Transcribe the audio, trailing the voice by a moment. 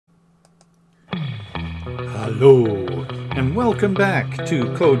Hello, and welcome back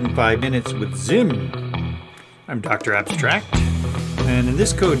to Code in 5 Minutes with ZIM. I'm Dr. Abstract, and in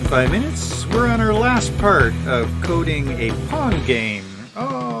this Code in 5 Minutes, we're on our last part of coding a Pong game.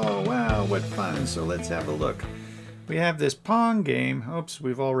 Oh, wow, what fun. So let's have a look. We have this Pong game. Oops,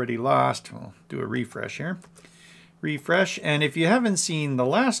 we've already lost. We'll do a refresh here. Refresh, and if you haven't seen the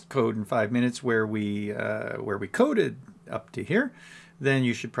last Code in 5 Minutes where we coded up to here, then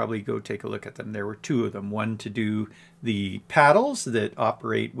you should probably go take a look at them. There were two of them, one to do the paddles that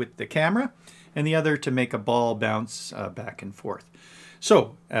operate with the camera, and the other to make a ball bounce back and forth.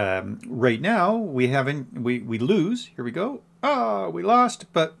 So right now we lose. Here we go. We lost,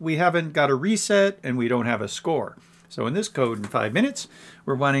 but we haven't got a reset and we don't have a score. So in this Code in 5 Minutes,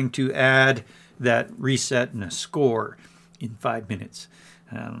 we're wanting to add that reset and a score in 5 minutes.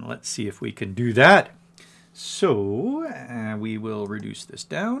 Let's see if we can do that. So we will reduce this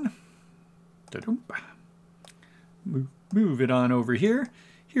down. Move it on over here.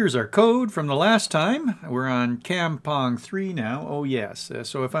 Here's our code from the last time. We're on Cam Pong 3 now. Oh yes,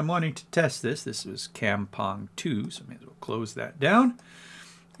 so if I'm wanting to test this, this was Cam Pong 2, so I may as well close that down.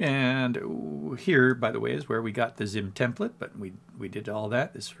 And here, by the way, is where we got the ZIM template, but we did all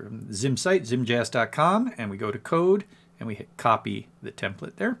that. This is from the ZIM site, zimjs.com, and we go to code, and we hit copy the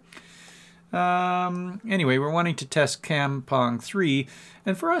template there. Anyway, we're wanting to test Cam Pong 3,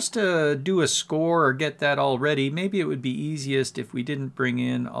 and for us to do a score or get that all ready, maybe it would be easiest if we didn't bring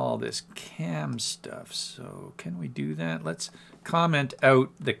in all this cam stuff. So can we do that? Let's comment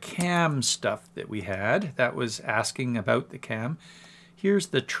out the cam stuff that we had. That was asking about the cam. Here's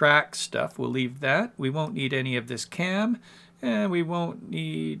the track stuff. We'll leave that. We won't need any of this cam, and we won't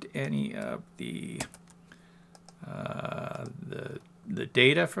need any of the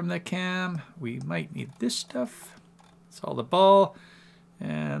data from the cam. We might need this stuff. It's all the ball.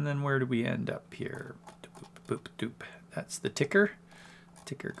 And then where do we end up here? Boop, doop. That's the ticker.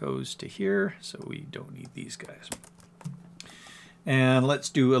 Ticker goes to here, so we don't need these guys. And let's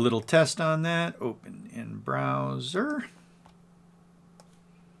do a little test on that. Open in browser.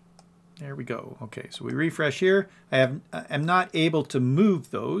 There we go. Okay, so we refresh here. I'm not able to move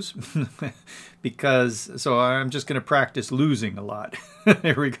those so I'm just going to practice losing a lot.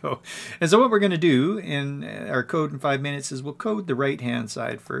 There we go. And so what we're going to do in our Code in 5 Minutes is we'll code the right-hand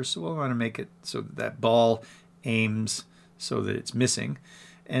side first. So we'll want to make it so that ball aims so that it's missing.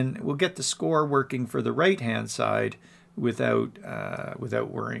 And we'll get the score working for the right-hand side without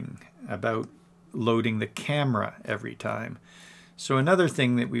worrying about loading the camera every time. So another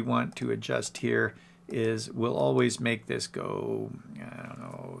thing that we want to adjust here is we'll always make this go, I don't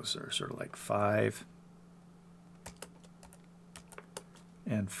know, sort of like 5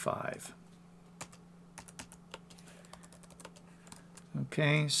 and 5.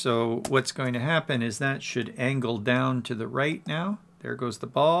 Okay, so what's going to happen is that should angle down to the right now. There goes the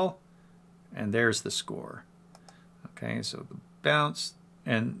ball, and there's the score. Okay, so the bounce,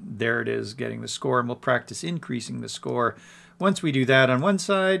 and there it is getting the score, and we'll practice increasing the score. Once we do that on one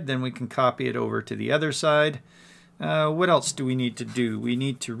side, then we can copy it over to the other side. What else do we need to do? We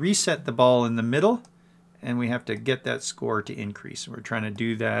need to reset the ball in the middle, and we have to get that score to increase. We're trying to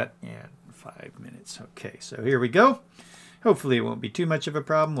do that in 5 minutes. Okay, so here we go. Hopefully it won't be too much of a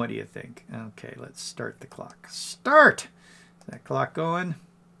problem. What do you think? Okay, let's start the clock. Start! Is that clock going?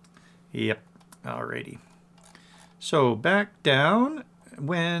 Yep, alrighty. So back down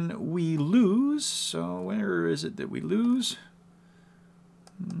when we lose. So where is it that we lose?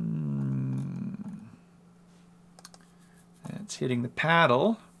 That's hitting the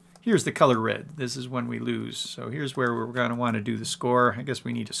paddle. Here's the color red. This is when we lose. So here's where we're going to want to do the score. I guess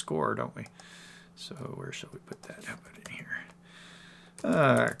we need a score, don't we? So where shall we put that? How about in here?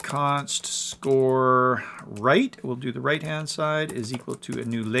 Const score right. We'll do the right-hand side is equal to a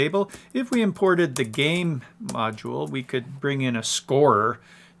new label. If we imported the game module, we could bring in a scorer.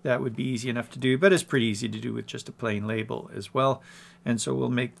 That would be easy enough to do, but it's pretty easy to do with just a plain label as well. And so we'll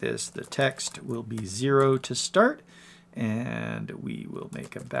make this, the text will be 0 to start, and we will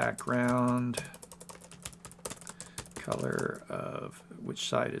make a background color of, which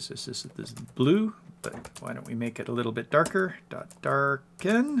side is this? This is blue, but why don't we make it a little bit darker?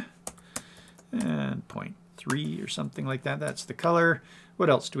 Darken, and 0.3 or something like that. That's the color. What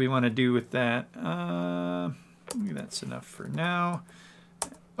else do we want to do with that? That's enough for now.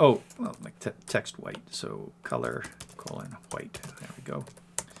 Oh, well, like text white, so color colon white. There we go.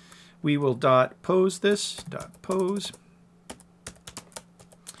 We will pose this, pose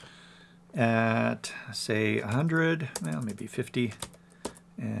at, say, 100, well, maybe 50,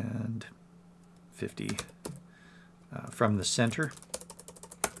 and 50 from the center.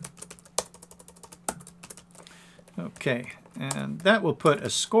 Okay, and that will put a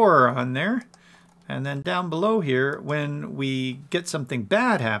score on there. And then down below here, when we get something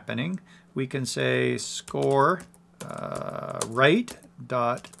bad happening, we can say score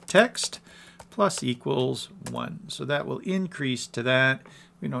write.text plus equals 1. So that will increase to that.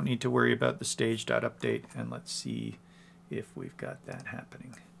 We don't need to worry about the stage.update. And let's see if we've got that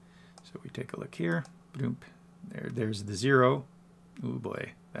happening. So we take a look here. Boom. There's the 0. Oh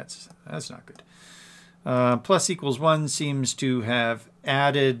boy, that's not good. Plus equals 1 seems to have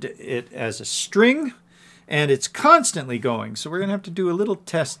added it as a string, and it's constantly going. So we're going to have to do a little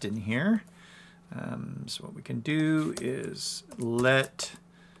test in here. So what we can do is let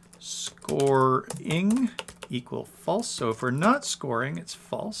scoring equal false. So if we're not scoring, it's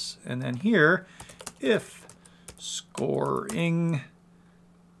false. And then here, if scoring,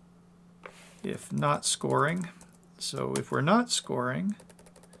 if not scoring. So if we're not scoring,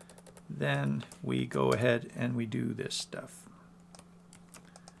 then we go ahead and we do this stuff.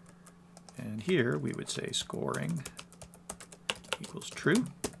 And here we would say scoring equals true.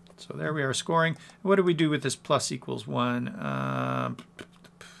 So there we are scoring. What do we do with this plus equals 1?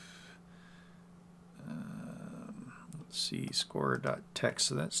 Let's see, score.text.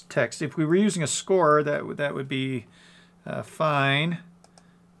 So that's text. If we were using a score, that would be fine.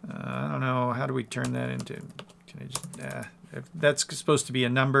 I don't know. How do we turn that into? Can I just? If that's supposed to be a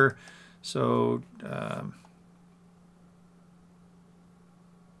number. So do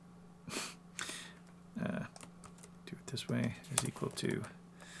it this way is equal to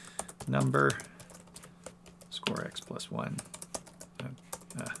number score x plus 1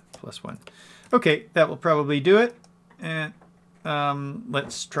 plus 1. Okay, that will probably do it. And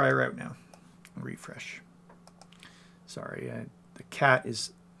let's try her out now. Refresh. Sorry, the cat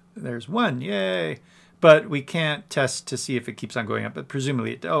is, there's 1, yay! But we can't test to see if it keeps on going up, but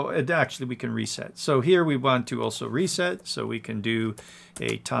presumably, actually we can reset. So here we want to also reset, so we can do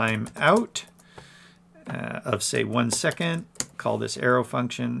a timeout of say 1 second, call this arrow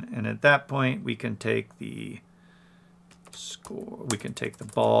function, and at that point we can take the score, we can take the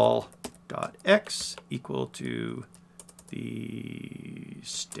ball dot x equal to the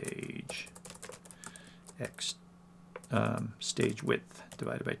stage x stage width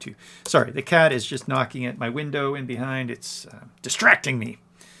divided by 2. Sorry, the cat is just knocking at my window in behind. It's distracting me.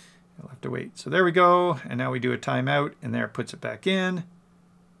 I'll have to wait. So there we go. And now we do a timeout, and there it puts it back in.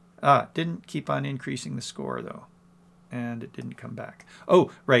 Didn't keep on increasing the score, though. And it didn't come back.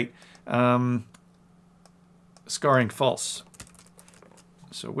 Oh, right. Scoring false.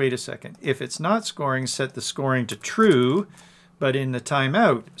 So wait a second. If it's not scoring, set the scoring to true. But in the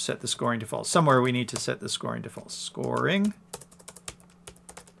timeout, set the scoring to false. Somewhere we need to set the scoring to false. Scoring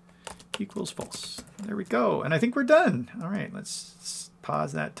equals false. There we go. And I think we're done. All right, let's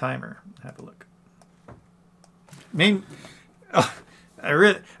pause that timer and have a look.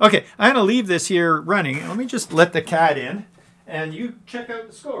 Okay, I'm going to leave this here running. Let me just let the cat in, and you check out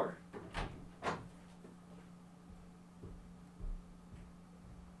the score.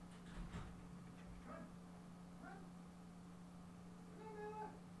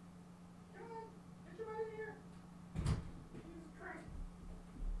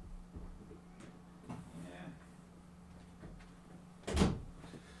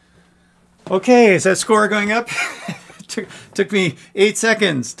 Okay, is that score going up? Took me 8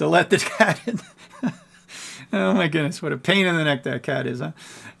 seconds to let the cat in. Oh my goodness, what a pain in the neck that cat is, huh?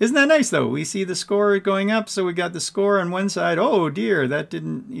 Isn't that nice, though? We see the score going up, so we got the score on one side. Oh dear, that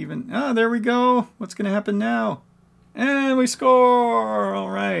didn't even... Oh, there we go. What's going to happen now? And we score! All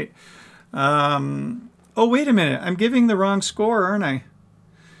right. Oh, wait a minute. I'm giving the wrong score, aren't I?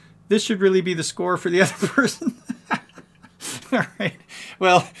 This should really be the score for the other person. All right.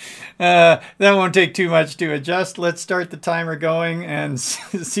 Well, that won't take too much to adjust. Let's start the timer going and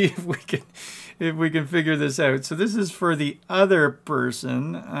see if we can figure this out. So this is for the other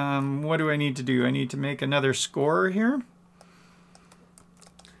person. What do I need to do? I need to make another score here,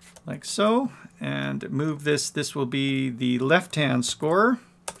 like so, and move this. This will be the left-hand score,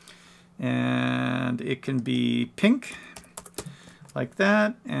 and it can be pink, like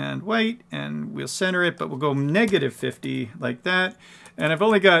that, and white, and we'll center it, but we'll go -50 like that. And I've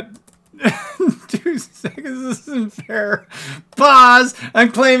only got 2 seconds. This isn't fair. Pause.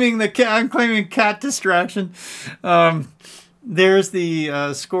 I'm claiming cat distraction. There's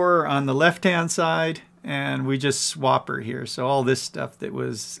the score on the left-hand side, and we just swap her here. So all this stuff that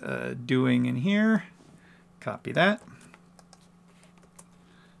was doing in here, copy that.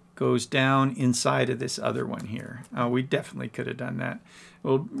 Goes down inside of this other one here. Oh, we definitely could have done that.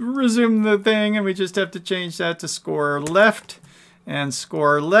 We'll resume the thing, and we just have to change that to score left and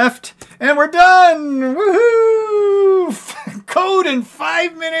score left, and we're done! Woohoo! code in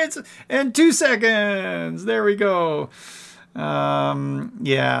 5 minutes and 2 seconds. There we go.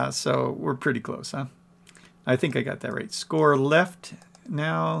 Yeah, so we're pretty close, huh? I think I got that right. Score left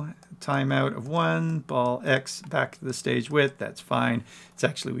now. Timeout of 1. Ball X back to the stage width. That's fine. It's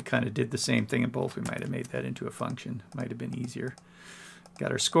actually, we kind of did the same thing in both. We might have made that into a function. Might have been easier.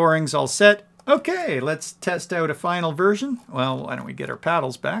 Got our scorings all set. Okay, let's test out a final version. Well, why don't we get our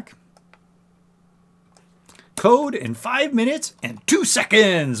paddles back? Code in 5 minutes and 2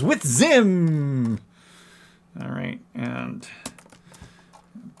 seconds with ZIM. All right, and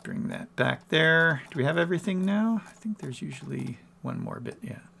bring that back there. Do we have everything now? I think there's usually one more bit.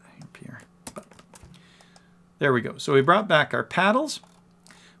 Yeah, up here. There we go. So we brought back our paddles.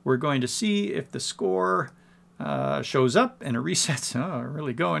 We're going to see if the score shows up and it resets. Oh, we're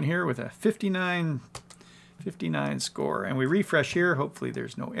really going here with a 59 score. And we refresh here. Hopefully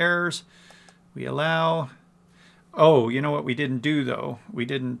there's no errors. We allow. Oh, you know what we didn't do though? We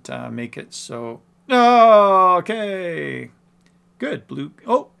didn't make it so. Oh, okay. Good. Blue.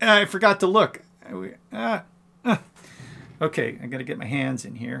 Oh, I forgot to look. Okay, I got to get my hands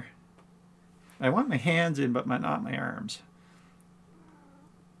in here. I want my hands in, but not my arms.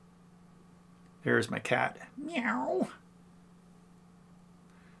 There's my cat. Meow.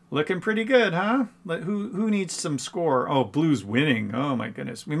 Looking pretty good, huh? Who needs some score? Oh, blue's winning. Oh my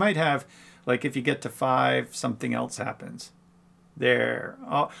goodness. We might have, like, if you get to 5, something else happens. There.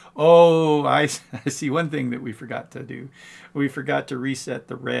 Oh, I see one thing that we forgot to do. We forgot to reset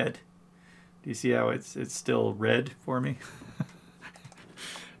the red. Do you see how it's still red for me?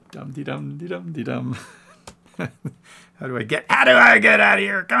 Dum-de-dum-de-dum-de-dum. How do I get out of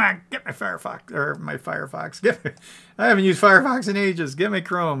here? Come on, get my Firefox, or my Firefox. I haven't used Firefox in ages. Get my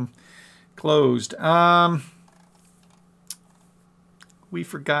Chrome closed. We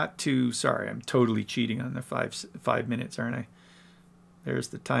forgot to, sorry, I'm totally cheating on the 5 minutes, aren't I? There's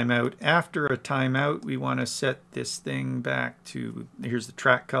the timeout. After a timeout, we want to set this thing back to, here's the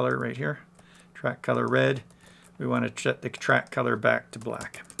track color right here. Track color red. We want to set the track color back to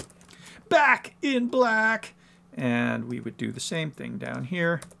black. Back in black! And we would do the same thing down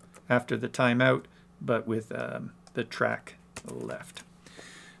here after the timeout, but with the track left.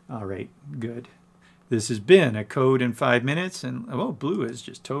 All right, good. This has been a code in 5 minutes, and oh, blue is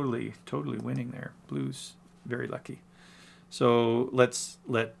just totally winning there. Blue's very lucky. So let's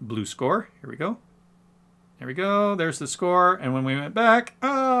let blue score. Here we go. There we go. There's the score. And when we went back,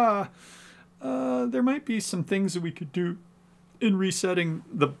 there might be some things that we could do in resetting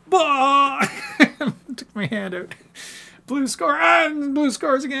the ball. Took my hand out. Blue score, and blue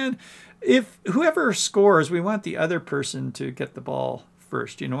scores again. If whoever scores, we want the other person to get the ball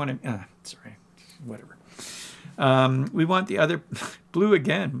first. You know what I mean? Sorry, whatever. We want the other blue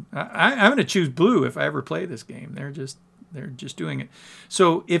again. I'm going to choose blue if I ever play this game. They're just doing it.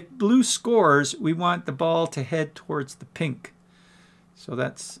 So if blue scores, we want the ball to head towards the pink. So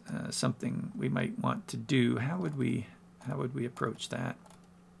that's something we might want to do. How would we approach that?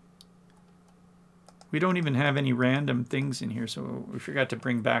 We don't even have any random things in here, so we forgot to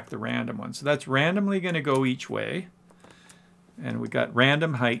bring back the random one. So that's randomly going to go each way. And we got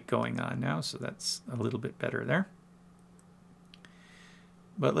random height going on now, so that's a little bit better there.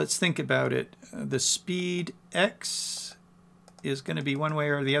 But let's think about it. The speed X is going to be one way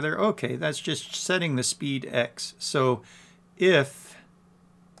or the other. Okay, that's just setting the speed X. So if,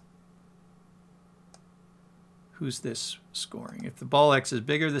 who's this scoring? If the ball X is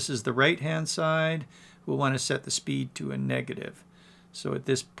bigger, this is the right-hand side. We'll want to set the speed to a negative. So at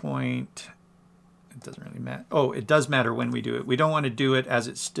this point, it doesn't really matter. Oh, it does matter when we do it. We don't want to do it as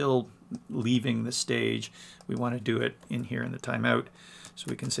it's still leaving the stage. We want to do it in here in the timeout. So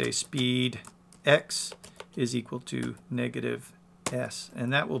we can say speed X is equal to negative S.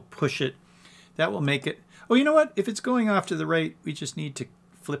 And that will push it. That will make it. Oh, you know what? If it's going off to the right, we just need to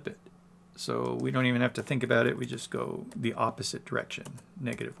flip it. So we don't even have to think about it. We just go the opposite direction,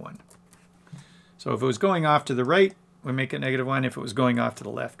 -1. So if it was going off to the right, we make it -1. If it was going off to the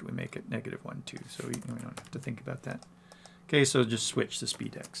left, we make it -1 too. So we don't have to think about that. Okay, so just switch the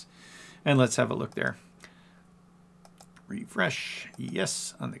speed X. And let's have a look there. Refresh,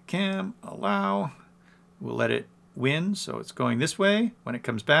 yes, on the cam, allow. We'll let it win, so it's going this way. When it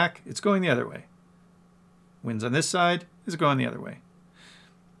comes back, it's going the other way. Wins on this side, it's going the other way.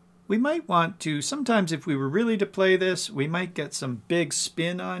 We might want to, sometimes if we were really to play this, we might get some big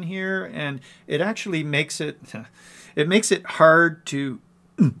spin on here, and it actually makes it, it makes it hard to,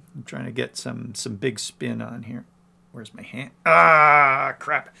 I'm trying to get some big spin on here. Where's my hand? Ah,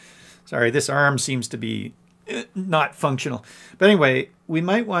 crap. Sorry, this arm seems to be not functional. But anyway, we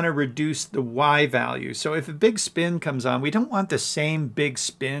might want to reduce the Y value. So if a big spin comes on, we don't want the same big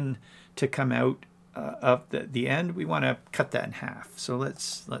spin to come out of the end. We want to cut that in half. So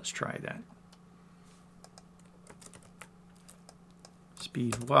let's try that.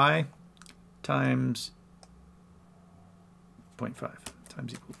 Speed Y times 0.5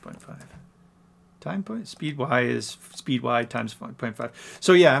 times equals 0.5. Time point speed Y is speed Y times 0.5.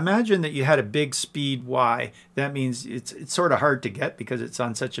 So yeah, imagine that you had a big speed Y. That means it's sort of hard to get because it's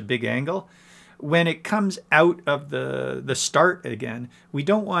on such a big angle. When it comes out of the start again, we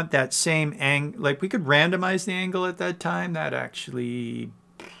don't want that same angle. Like we could randomize the angle at that time. That actually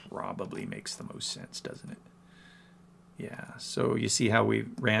probably makes the most sense, doesn't it? Yeah, so you see how we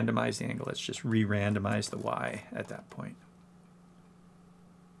randomize the angle. Let's just re-randomize the Y at that point.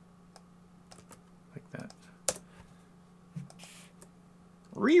 That.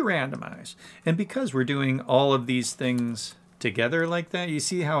 Re-randomize. And because we're doing all of these things together like that, you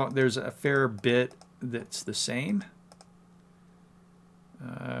see how there's a fair bit that's the same.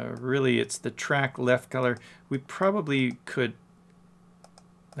 Really, it's the track left color. We probably could,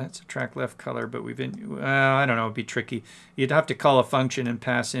 that's a track left color, but we've been, I don't know, it'd be tricky. You'd have to call a function and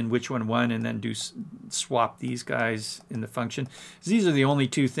pass in which one won and then swap these guys in the function. These are the only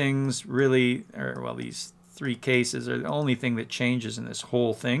two things really, or well, these three cases are the only thing that changes in this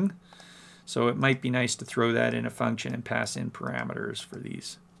whole thing. So it might be nice to throw that in a function and pass in parameters for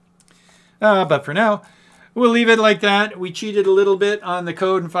these. But for now, we'll leave it like that. We cheated a little bit on the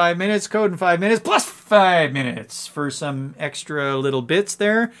code in 5 minutes. Code in 5 minutes plus 5 minutes for some extra little bits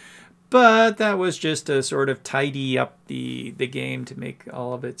there. But that was just to sort of tidy up the game to make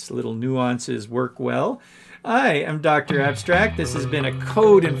all of its little nuances work well. I am Dr. Abstract. This has been a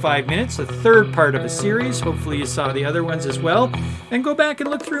Code in 5 minutes, the third part of a series. Hopefully you saw the other ones as well. And go back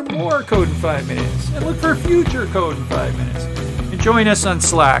and look through more Code in 5 minutes. And look for future Code in 5 minutes. And join us on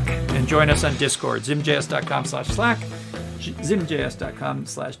Slack. And join us on Discord. zimjs.com/Slack.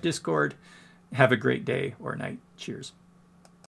 zimjs.com/Discord. Have a great day or night. Cheers.